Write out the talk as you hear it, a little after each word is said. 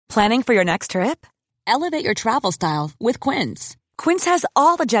Planning for your next trip? Elevate your travel style with Quince. Quince has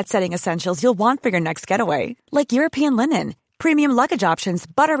all the jet-setting essentials you'll want for your next getaway, like European linen, premium luggage options,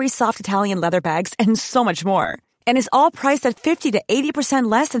 buttery soft Italian leather bags, and so much more. And is all priced at 50 to 80%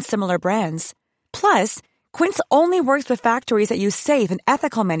 less than similar brands. Plus, Quince only works with factories that use safe and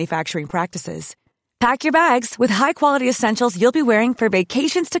ethical manufacturing practices. Pack your bags with high-quality essentials you'll be wearing for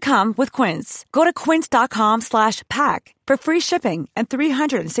vacations to come with Quince. Go to quince.com/pack for free shipping and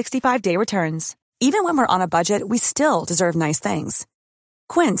 365-day returns. Even when we're on a budget, we still deserve nice things.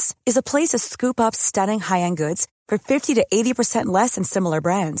 Quince is a place to scoop up stunning high-end goods for 50 to 80% less than similar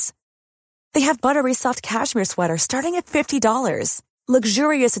brands. They have buttery soft cashmere sweaters starting at $50,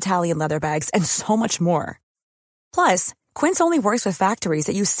 luxurious Italian leather bags, and so much more. Plus, Quince only works with factories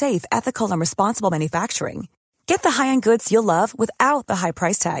that use safe, ethical, and responsible manufacturing. Get the high-end goods you'll love without the high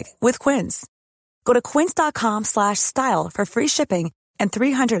price tag with Quince. Go to quince.com/style for free shipping and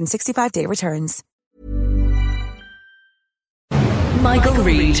 365-day returns. Michael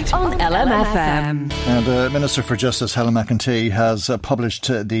Reid on LMFM. And Minister for Justice Helen McEntee has published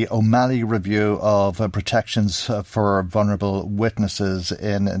the O'Malley Review of Protections for Vulnerable Witnesses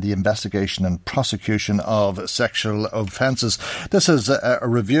in the Investigation and Prosecution of Sexual Offences. This is a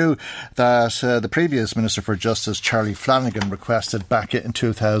review that the previous Minister for Justice, Charlie Flanagan, requested back in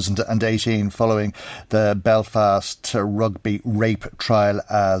 2018 following the Belfast rugby rape trial,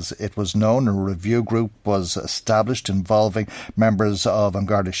 as it was known. A review group was established involving members of An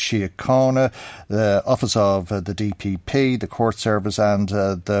Garda Síochána, the Office of the DPP, the Court Service and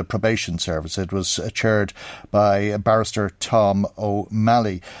the Probation Service. It was chaired by Barrister Tom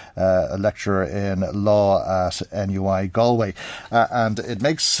O'Malley, a lecturer in law at NUI Galway. And it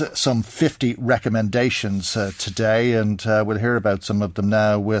makes some 50 recommendations today, and we'll hear about some of them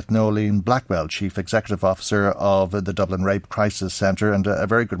now with Noeline Blackwell, Chief Executive Officer of the Dublin Rape Crisis Centre. And a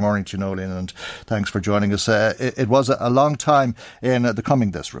very good morning to you, Noeline, and thanks for joining us. It was a long time in the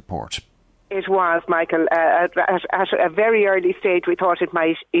coming this report. It was, Michael. At a very early stage, we thought it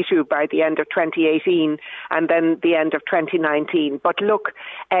might issue by the end of 2018 and then the end of 2019. But look,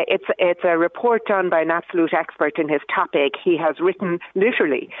 it's a report done by an absolute expert in his topic. He has written,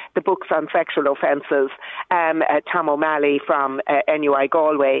 literally, the books on sexual offences, Tom O'Malley from NUI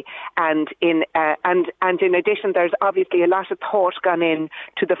Galway. And in addition, there's obviously a lot of thought gone in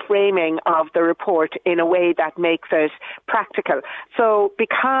to the framing of the report in a way that makes it practical. So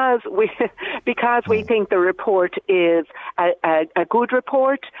because we think the report is a good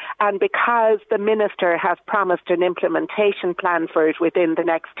report, and because the Minister has promised an implementation plan for it within the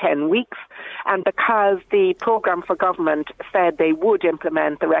next 10 weeks, and because the Programme for Government said they would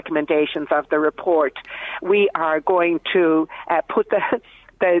implement the recommendations of the report, we are going to put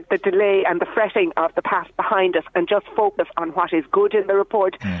the delay and the fretting of the past behind us and just focus on what is good in the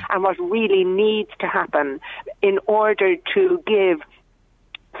report and what really needs to happen in order to give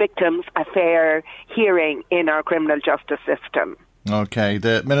victims a fair hearing in our criminal justice system. OK,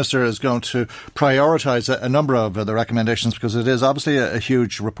 the Minister is going to prioritise a number of the recommendations because it is obviously a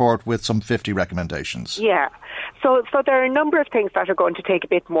huge report with some 50 recommendations. Yeah. So there are a number of things that are going to take a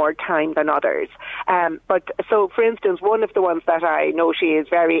bit more time than others. But for instance, one of the ones that I know she is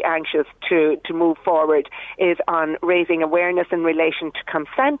very anxious to move forward is on raising awareness in relation to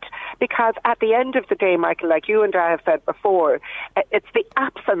consent, because at the end of the day, Michael, like you and I have said before, it's the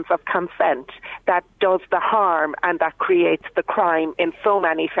absence of consent that does the harm and that creates the crime in so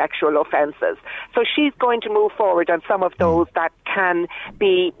many sexual offences. So she's going to move forward on some of those that can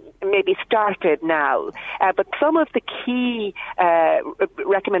be maybe started now. But some of the key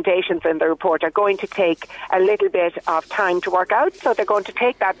recommendations in the report are going to take a little bit of time to work out. So they're going to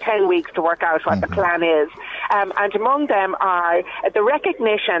take that 10 weeks to work out what the plan is. And among them are the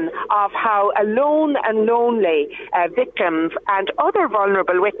recognition of how alone and lonely victims and other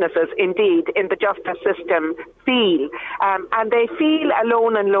vulnerable witnesses, indeed, in the justice system feel. And they feel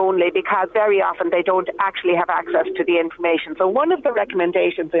alone and lonely because very often they don't actually have access to the information. So one of the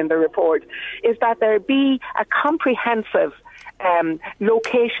recommendations in the report is that there be a comprehensive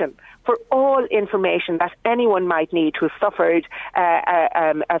location for all information that anyone might need who suffered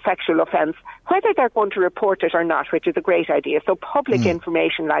a sexual offence, whether they're going to report it or not, which is a great idea. So public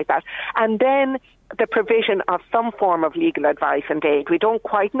information like that. And then the provision of some form of legal advice and aid. We don't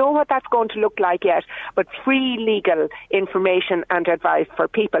quite know what that's going to look like yet, but free legal information and advice for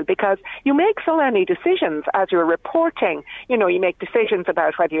people, because you make so many decisions as you're reporting. You know, you make decisions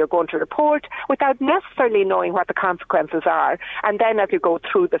about whether you're going to report without necessarily knowing what the consequences are. And then as you go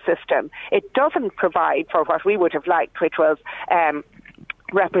through the system, it doesn't provide for what we would have liked, which was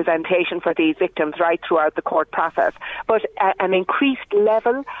representation for these victims right throughout the court process, but an increased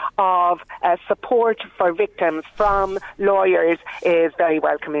level of support for victims from lawyers is very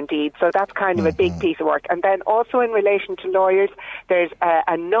welcome indeed. So that's kind of a big piece of work. And then also in relation to lawyers, there's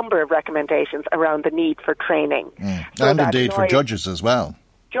a number of recommendations around the need for training. So and indeed for judges as well.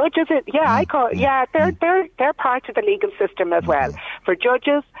 Judges, they're part of the legal system as well. For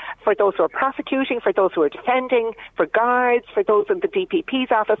judges, for those who are prosecuting, for those who are defending, for guards, for those in the DPP's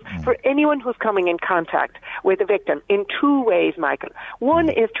office, for anyone who's coming in contact with a victim in two ways, Michael. One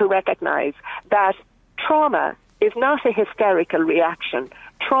is to recognise that trauma is not a hysterical reaction.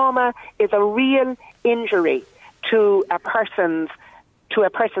 Trauma is a real injury to a person's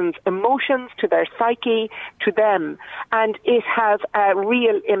emotions, to their psyche, to them, and it has a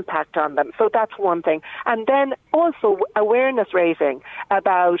real impact on them. So that's one thing. And then also awareness raising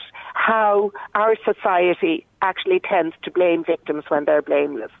about how our society actually tends to blame victims when they're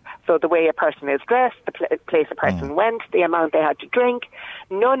blameless. So the way a person is dressed, the place a person went, the amount they had to drink,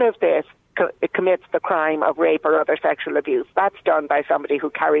 none of this commits the crime of rape or other sexual abuse. That's done by somebody who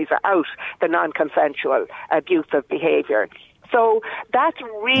carries out the non-consensual abusive behaviour. So that's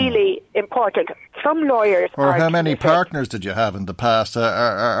really important. Some lawyers Or how many partners did you have in the past?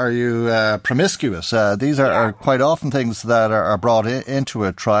 Are you promiscuous? These are quite often things that are brought into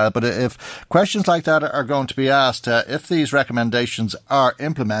a trial. But if questions like that are going to be asked, if these recommendations are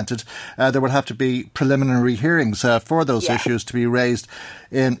implemented, there will have to be preliminary hearings for those issues to be raised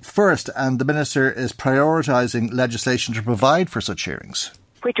in first. And the Minister is prioritising legislation to provide for such hearings.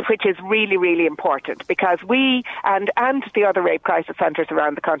 Which is really, really important, because we and the other rape crisis centres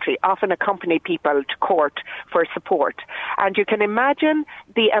around the country often accompany people to court for support. And you can imagine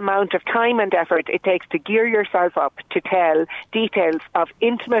the amount of time and effort it takes to gear yourself up to tell details of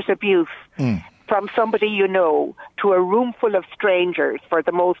intimate abuse from somebody you know to a room full of strangers for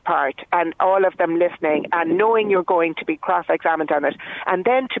the most part, and all of them listening and knowing you're going to be cross-examined on it, and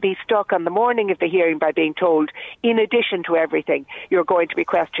then to be stuck on the morning of the hearing by being told, in addition to everything, you're going to be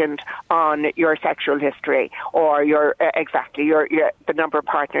questioned on your sexual history or your the number of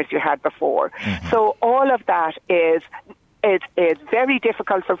partners you had before. So all of that is very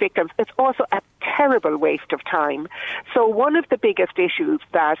difficult for victims. It's also a terrible waste of time. So one of the biggest issues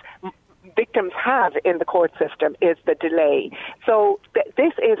that victims have in the court system is the delay. So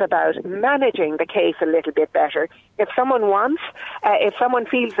this is about managing the case a little bit better. If someone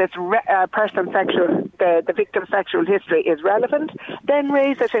feels this the victim's sexual history is relevant, then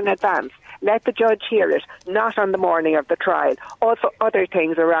raise it in advance. Let the judge hear it, not on the morning of the trial. Also other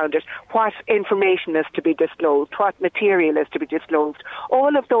things around it, what information is to be disclosed, what material is to be disclosed.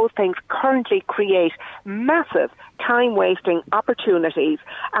 All of those things currently create massive time-wasting opportunities.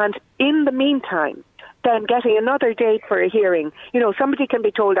 And in the meantime, then getting another date for a hearing. Somebody can be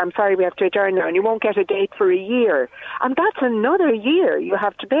told, I'm sorry, we have to adjourn now, and you won't get a date for a year. And that's another year you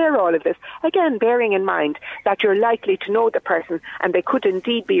have to bear all of this. Again, bearing in mind that you're likely to know the person and they could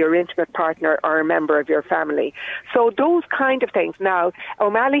indeed be your intimate partner or a member of your family. So those kind of things. Now,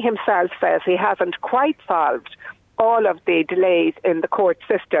 O'Malley himself says he hasn't quite solved all of the delays in the court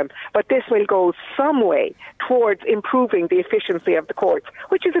system, but this will go some way towards improving the efficiency of the courts,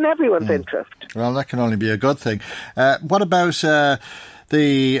 which is in everyone's interest. Well, that can only be a good thing. What about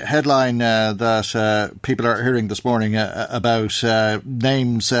the headline that people are hearing this morning about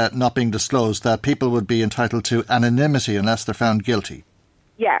names not being disclosed, that people would be entitled to anonymity unless they're found guilty?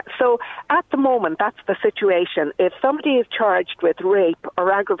 Yeah, so at the moment, that's the situation. If somebody is charged with rape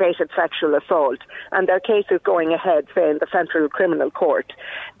or aggravated sexual assault and their case is going ahead, say, in the Central Criminal Court,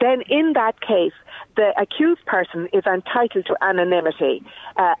 then in that case, the accused person is entitled to anonymity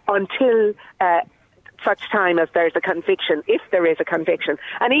until such time as there's a conviction, if there is a conviction.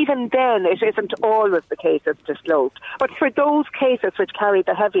 And even then, it isn't always the case that's disclosed. But for those cases which carry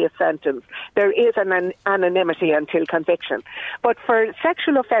the heaviest sentence, there is an anonymity until conviction. But for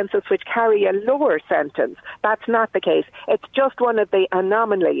sexual offences which carry a lower sentence, that's not the case. It's just one of the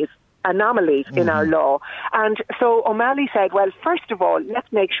anomalies in our law. And so O'Malley said, well, first of all,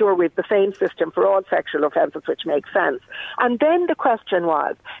 let's make sure we have the same system for all sexual offences, which makes sense. And then the question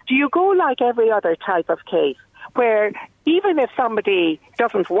was, do you go like every other type of case, where even if somebody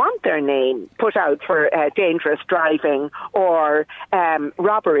doesn't want their name put out for dangerous driving or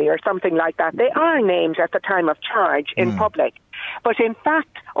robbery or something like that, they are named at the time of charge in public. But in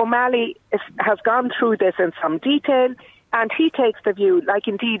fact, O'Malley has gone through this in some detail. And he takes the view, like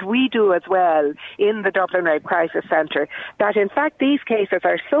indeed we do as well in the Dublin Rape Crisis Centre, that in fact these cases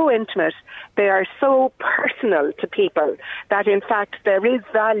are so intimate, they are so personal to people, that in fact there is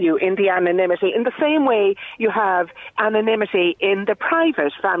value in the anonymity, in the same way you have anonymity in the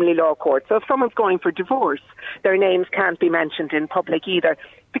private family law court. So if someone's going for divorce, their names can't be mentioned in public either,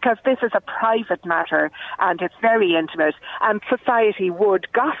 because this is a private matter and it's very intimate, and society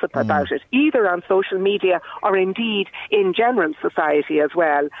would gossip about it, either on social media or indeed in general society as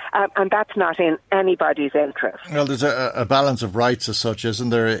well, and that's not in anybody's interest. Well, there's a balance of rights as such, isn't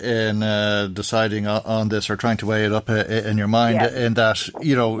there, in deciding on this, or trying to weigh it up in your mind, yes. In that,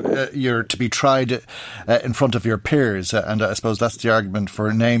 you're to be tried in front of your peers, and I suppose that's the argument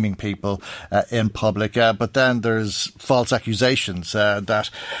for naming people in public, but then there's false accusations that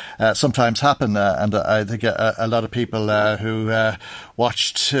sometimes happen, and I think a lot of people who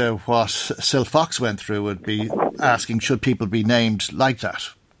watched what Sil Fox went through would be asking, should people be named like that?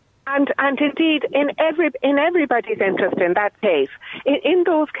 And indeed, in everybody's interest in that case, in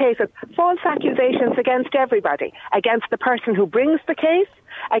those cases, false accusations against everybody, against the person who brings the case,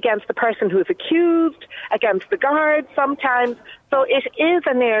 against the person who's accused, against the guards sometimes. So it is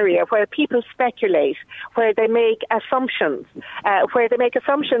an area where people speculate, where they make assumptions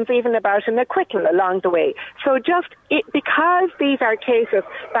even about an acquittal along the way. So because these are cases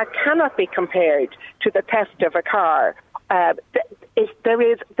that cannot be compared to the theft of a car, there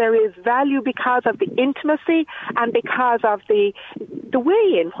is value because of the intimacy and because of the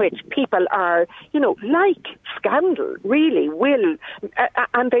way in which people are, like scandal, really will,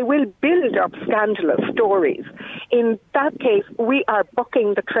 and they will build up scandalous stories. In that case, we are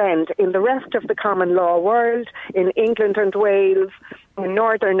bucking the trend in the rest of the common law world, in England and Wales, in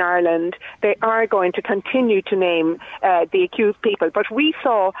Northern Ireland. They are going to continue to name the accused people. But we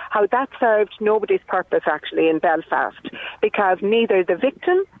saw how that served nobody's purpose, actually, in Belfast, because neither the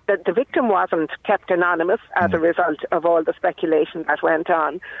victim wasn't kept anonymous as a result of all the speculation that went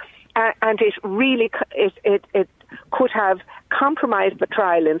on. And it really, it could have compromised the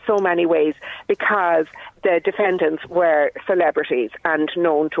trial in so many ways, because the defendants were celebrities and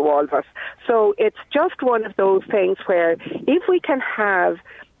known to all of us. So it's just one of those things where if we can have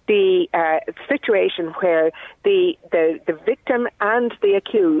the situation where the victim and the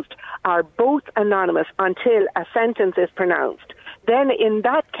accused are both anonymous until a sentence is pronounced, then in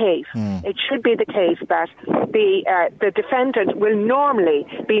that case, it should be the case that the defendant will normally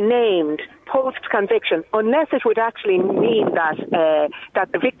be named post-conviction, unless it would actually mean that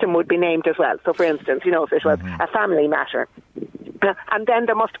the victim would be named as well. So, for instance, if it was a family matter. And then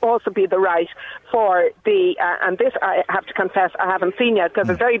there must also be the right for and this I have to confess I haven't seen yet, because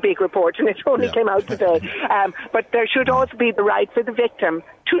it's a very big report and it only came out today, but there should also be the right for the victim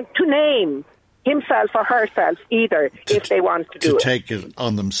to name himself or herself either, if they want to do it. To take it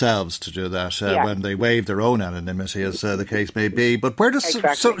on themselves to do that when they waive their own anonymity, as the case may be. But where does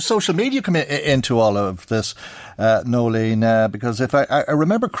social media come into all of this, Nolene? Because if I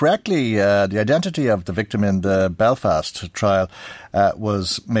remember correctly, the identity of the victim in the Belfast trial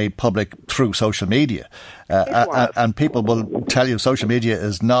was made public through social media. And people will tell you social media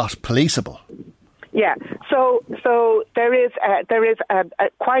is not policeable. Yeah, so there is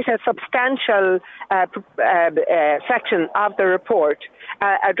quite a substantial section of the report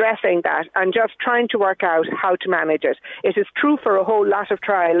addressing that and just trying to work out how to manage it. It is true for a whole lot of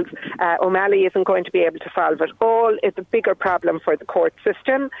trials. O'Malley isn't going to be able to solve it all. It's a bigger problem for the court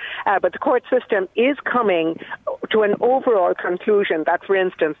system, but the court system is coming to an overall conclusion that, for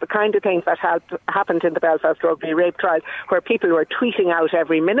instance, the kind of things that happened in the Belfast Rugby rape trial, where people were tweeting out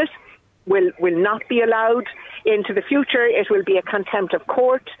every minute, will not be allowed into the future. It will be a contempt of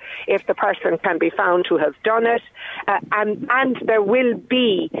court if the person can be found to have done it, and there will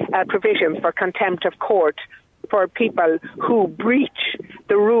be provisions for contempt of court for people who breach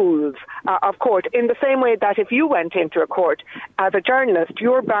the rules of court, in the same way that if you went into a court as a journalist,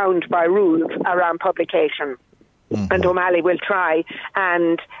 you're bound by rules around publication. And O'Malley will try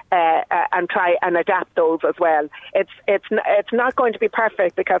and adapt those as well. It's not going to be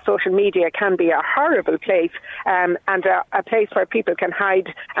perfect, because social media can be a horrible place, and a place where people can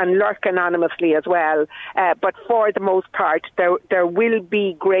hide and lurk anonymously as well. But for the most part, there will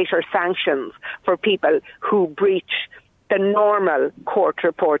be greater sanctions for people who breach the normal court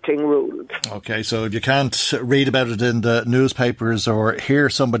reporting rules. OK, so if you can't read about it in the newspapers or hear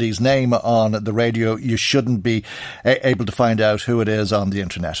somebody's name on the radio, you shouldn't be able to find out who it is on the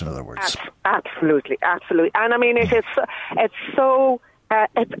internet, in other words. Absolutely. And I mean, it's so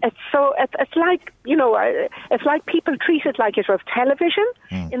It's like, you know, it's like people treat it like it was television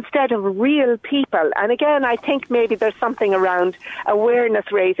instead of real people. And again, I think maybe there's something around awareness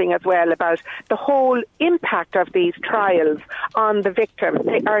raising as well about the whole impact of these trials on the victim.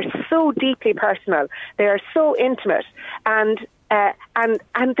 They are so deeply personal. They are so intimate, and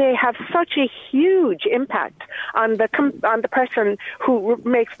they have such a huge impact on the person who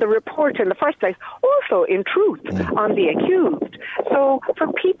makes the report in the first place. Also, in truth, on the accused. So,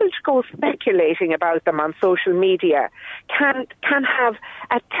 for people to go speculating about them on social media can have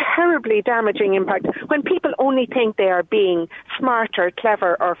a terribly damaging impact when people only think they are being smart or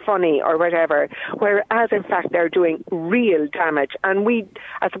clever or funny or whatever, whereas in fact they're doing real damage. And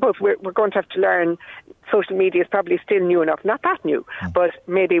I suppose we're going to have to learn. Social media is probably still new enough, not that new, but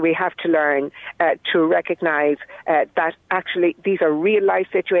maybe we have to learn to recognise that actually these are real life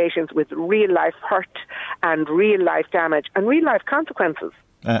situations with real life hurt and real life damage and real life consequences.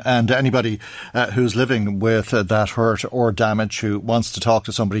 And anybody who's living with that hurt or damage who wants to talk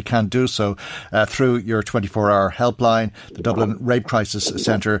to somebody can do so through your 24-hour helpline. The Dublin Rape Crisis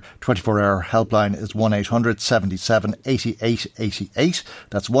Centre 24-hour helpline is 1-800-77-88-88.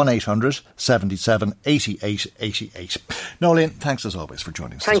 That's 1-800-77-88-88. Noeline, thanks as always for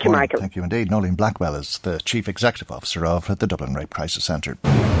joining us. Thank you, Michael. Thank you indeed. Noeline Blackwell is the Chief Executive Officer of the Dublin Rape Crisis Centre.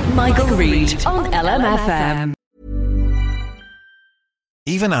 Michael Reid on LMFM.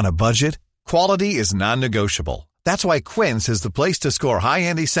 Even on a budget, quality is non-negotiable. That's why Quince is the place to score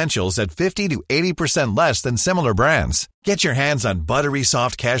high-end essentials at 50 to 80% less than similar brands. Get your hands on buttery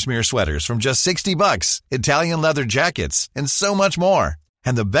soft cashmere sweaters from just $60, Italian leather jackets, and so much more.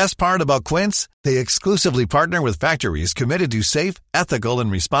 And the best part about Quince, they exclusively partner with factories committed to safe, ethical,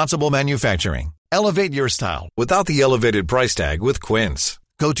 and responsible manufacturing. Elevate your style without the elevated price tag with Quince.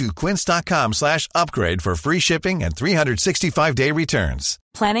 Go to quince.com/upgrade for free shipping and 365-day returns.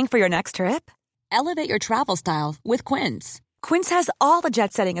 Planning for your next trip? Elevate your travel style with Quince. Quince has all the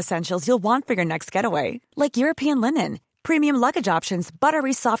jet-setting essentials you'll want for your next getaway, like European linen, premium luggage options,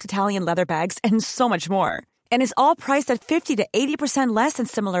 buttery soft Italian leather bags, and so much more. And is all priced at 50 to 80% less than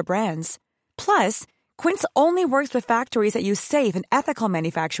similar brands. Plus, Quince only works with factories that use safe and ethical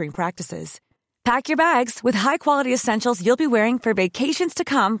manufacturing practices. Pack your bags with high-quality essentials you'll be wearing for vacations to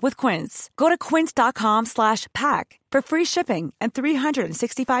come with Quince. Go to quince.com/pack for free shipping and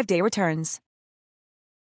 365-day returns.